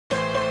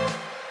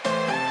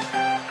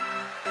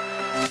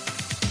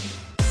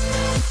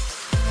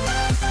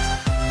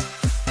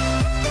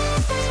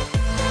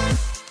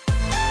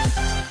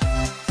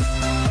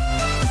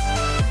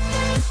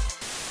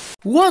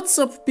What's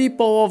up,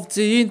 people of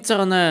the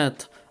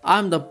internet?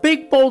 I'm the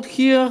Big Bolt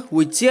here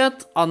with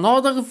yet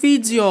another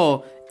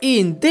video.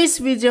 In this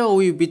video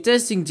we'll be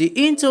testing the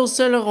Intel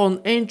Celeron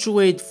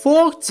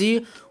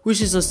N2840,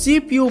 which is a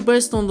CPU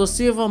based on the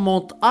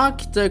Silvermont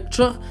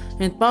architecture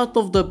and part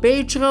of the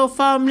Rail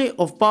family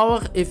of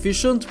power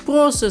efficient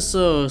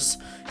processors.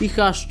 It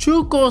has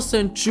 2 cores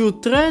and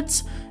 2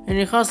 threads, and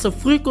it has a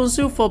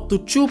frequency of up to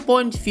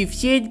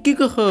 2.58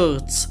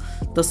 GHz.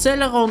 The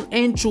Celeron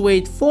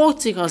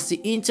N2840 has the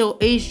Intel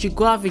HD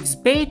graphics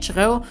base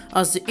rail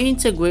as the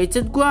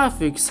integrated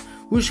graphics,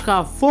 which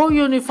have 4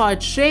 unified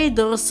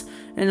shaders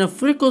and a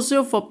frequency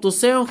of up to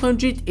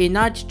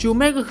 792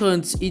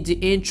 MHz in the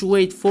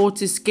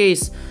N2840's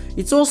case.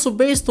 It's also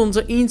based on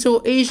the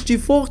Intel HD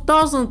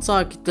 4000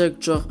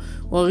 architecture,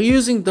 while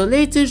using the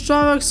latest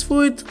DirectX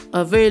for it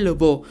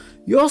available.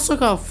 You also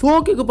have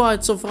 4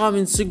 GB of RAM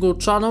in single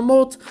channel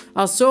mode,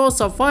 as well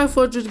as a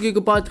 500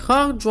 GB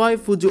hard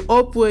drive for the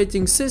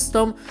operating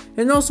system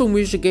and also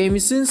which the game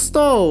is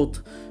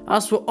installed.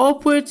 As for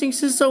operating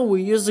system,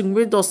 we're using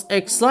Windows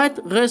X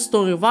Lite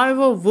Restore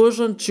Revival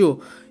version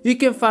 2. You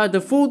can find the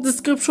full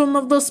description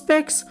of the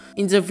specs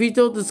in the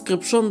video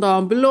description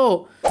down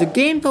below. The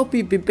game that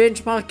we'll be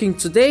benchmarking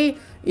today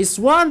is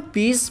One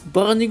Piece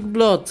Burning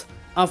Blood,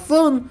 a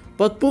fun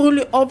but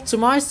poorly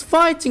optimized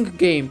fighting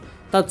game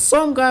that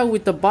some guy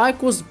with a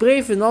bike was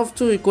brave enough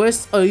to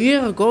request a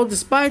year ago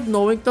despite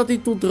knowing that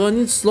it would run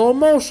in slow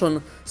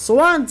motion. So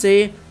one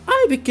day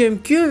I became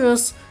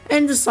curious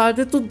and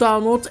decided to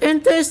download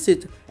and test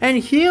it, and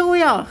here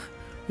we are.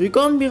 We're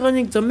gonna be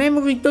running the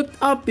memory duct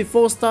up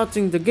before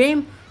starting the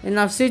game, and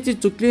I've set it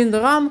to clean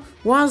the RAM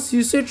once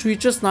usage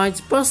reaches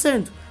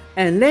 90%.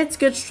 And let's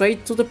get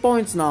straight to the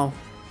point now.